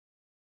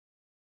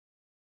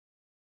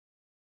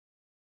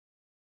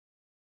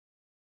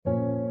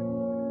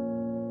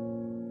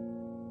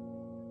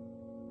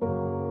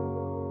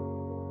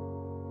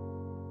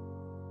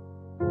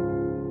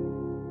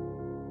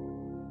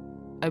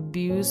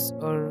abuse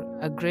or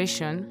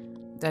aggression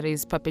that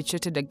is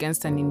perpetrated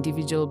against an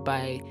individual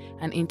by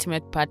an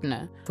intimate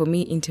partner. For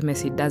me,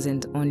 intimacy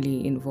doesn't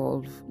only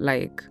involve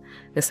like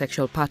the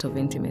sexual part of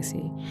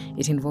intimacy.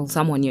 It involves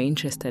someone you're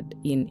interested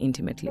in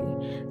intimately,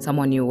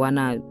 someone you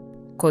wanna,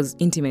 because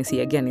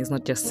intimacy again is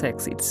not just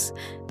sex, it's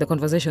the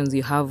conversations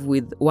you have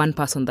with one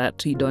person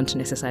that you don't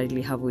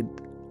necessarily have with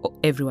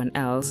everyone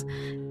else.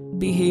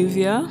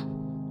 Behavior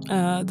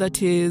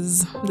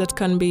that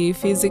can be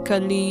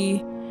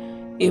physically,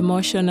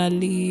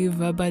 emotionally,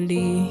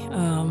 verbally,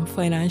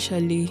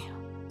 financially,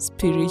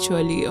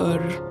 spiritually, or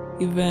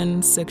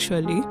even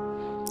sexually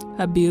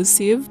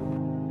abusive.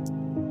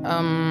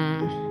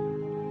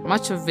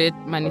 Much of it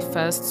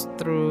manifests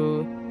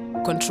through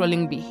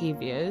controlling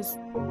behaviors,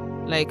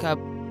 like a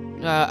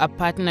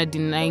partner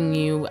denying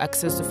you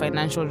access to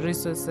financial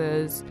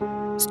resources,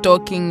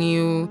 stalking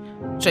you,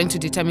 trying to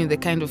determine the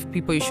kind of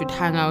people you should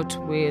hang out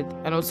with,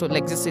 and also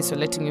like just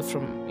isolating you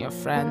from your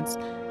friends.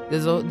 There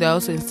are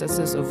also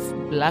instances of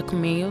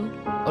blackmail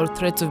or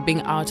threats of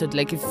being outed,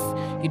 like if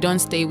you don't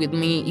stay with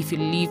me, if you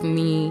leave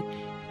me,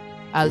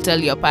 I'll tell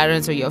your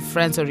parents or your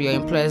friends or your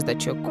employers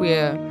that you're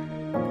queer.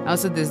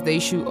 Also, there's the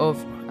issue of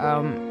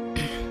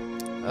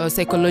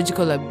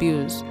psychological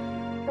abuse,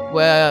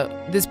 where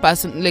this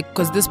person, like,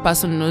 because this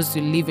person knows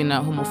you live in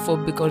a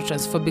homophobic or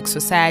transphobic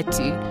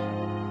society,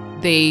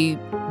 they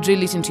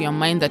drill it into your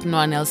mind that no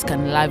one else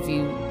can love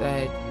you,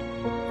 that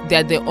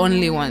they're the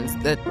only ones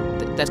that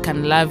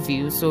can love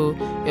you, so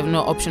you have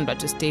no option but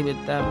to stay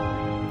with them.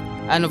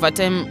 And over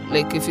time,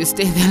 like if you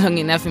stay there long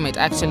enough, you might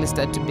actually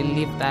start to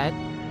believe that.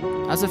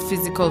 Also,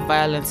 physical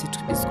violence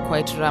is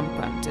quite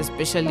rampant,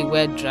 especially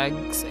where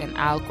drugs and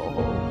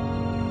alcohol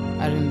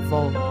are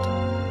involved.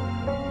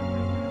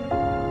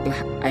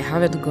 I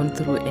haven't gone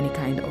through any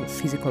kind of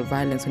physical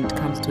violence when it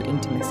comes to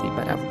intimacy,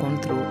 but I've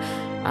gone through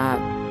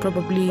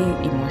probably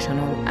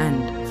emotional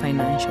and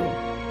financial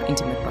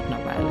intimate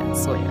partner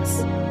violence. So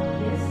yes.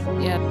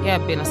 Yeah,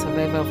 I've been a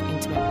survivor of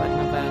intimate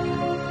partner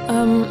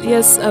violence.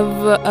 Yes,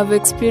 I've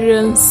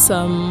experienced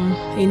some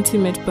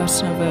intimate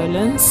partner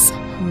violence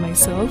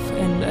myself,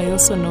 and I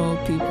also know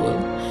people.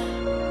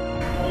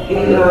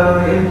 In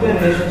a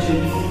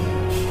relationship,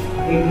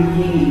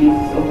 everything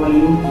is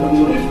overlooked or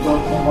not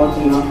talked about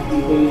enough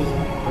because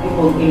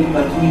people think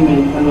that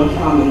women cannot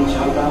harm each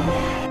other.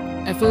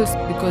 I feel it's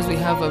because we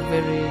have a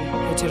very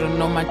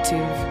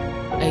heteronormative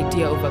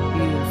idea of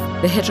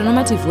abuse. The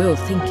heteronormative way of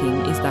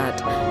thinking is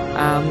that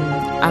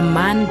a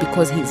man,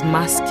 because he's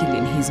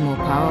masculine, he's more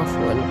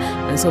powerful,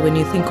 and so when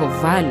you think of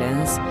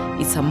violence,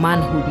 it's a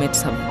man who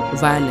makes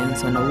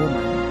violence on a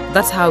woman.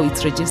 That's how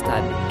it's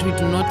registered. We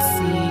do not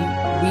see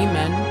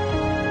women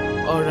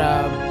or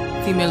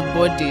female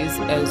bodies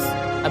as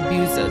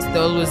abusers.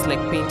 They're always like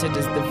painted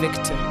as the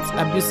victims.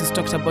 Abuse is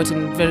talked about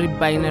in very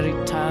binary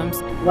terms.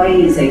 Why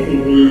is it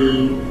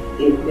we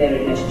in their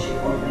relationship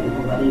often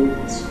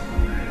overlooked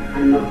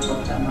and not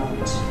talked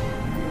about?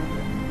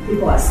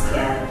 People are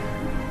scared.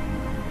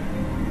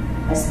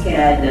 Are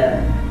scared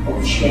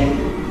of shame,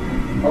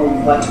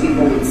 of what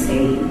people will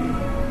say,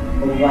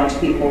 of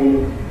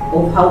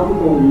how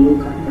people will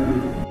look at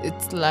them.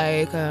 It's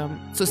like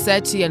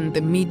society and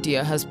the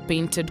media has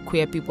painted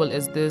queer people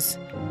as this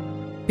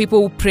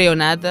people who prey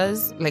on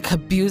others, like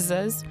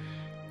abusers.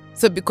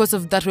 So because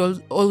of that, we're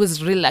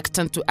always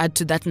reluctant to add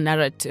to that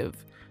narrative.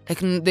 Like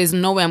there's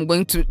no way I'm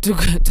going to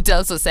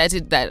tell society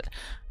that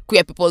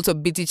queer people also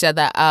beat each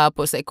other up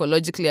or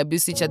psychologically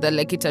abuse each other,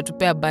 like it to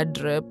pay a bad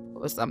rep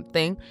or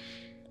something.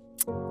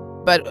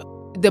 But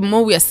the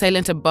more we are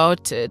silent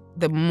about it,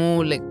 the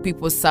more like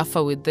people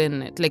suffer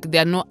within it. Like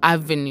there are no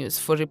avenues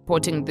for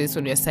reporting this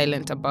when we are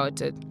silent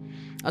about it.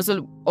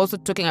 Also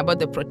talking about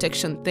the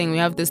protection thing, we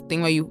have this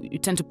thing where you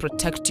tend to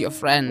protect your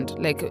friend.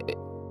 Like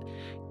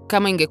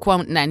kama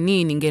ingekuwa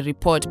nani ninge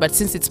report, but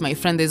since it's my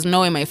friend, there's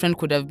no way my friend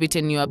could have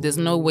beaten you up. There's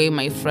no way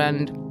my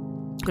friend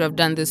could have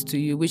done this to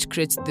you, which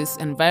creates this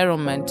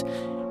environment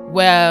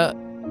where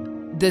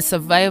the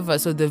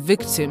survivors or the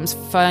victims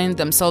find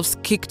themselves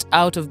kicked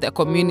out of their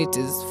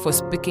communities for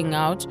speaking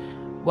out,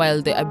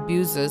 while the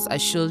abusers are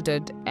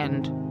shielded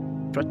and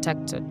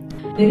protected.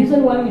 The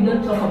reason why we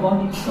don't talk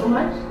about it so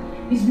much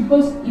is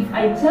because if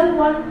I tell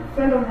one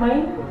friend of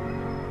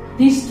mine,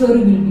 this story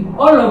will be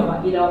all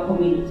over in our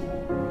community.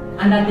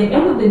 And at the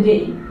end of the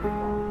day,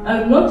 I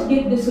will not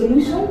get the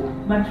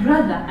solution, but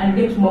rather I'll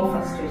get more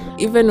frustration.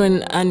 Even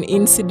when an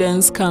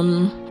incident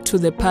comes to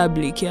the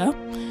public,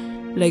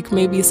 like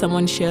maybe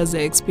someone shares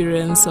the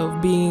experience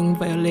of being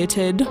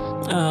violated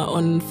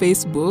on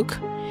Facebook,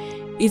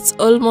 it's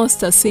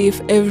almost as if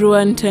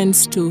everyone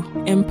tends to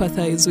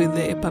empathize with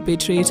the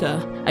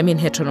perpetrator. I mean,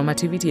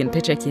 heteronormativity and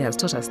patriarchy has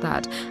taught us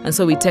that. And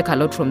so we take a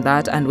lot from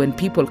that. And when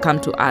people come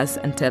to us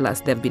and tell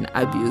us they've been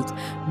abused,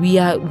 we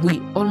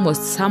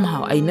almost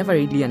somehow, I never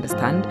really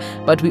understand,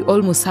 but we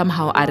almost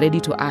somehow are ready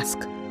to ask,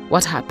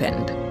 what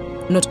happened?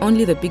 not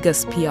only the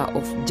biggest spear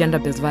of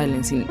gender-based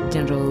violence in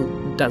general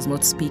does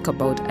not speak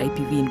about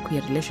IPV in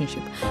queer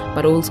relationship,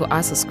 but also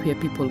us as queer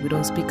people, we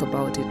don't speak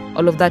about it.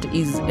 All of that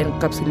is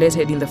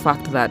encapsulated in the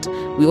fact that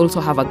we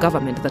also have a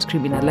government that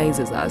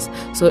criminalizes us.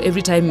 So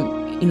every time,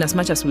 in as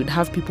much as we'd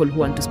have people who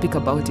want to speak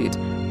about it,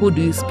 who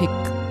do you speak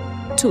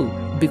to?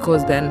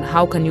 Because then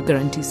how can you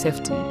guarantee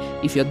safety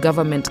if your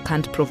government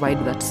can't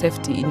provide that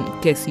safety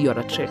in case you're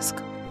at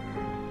risk?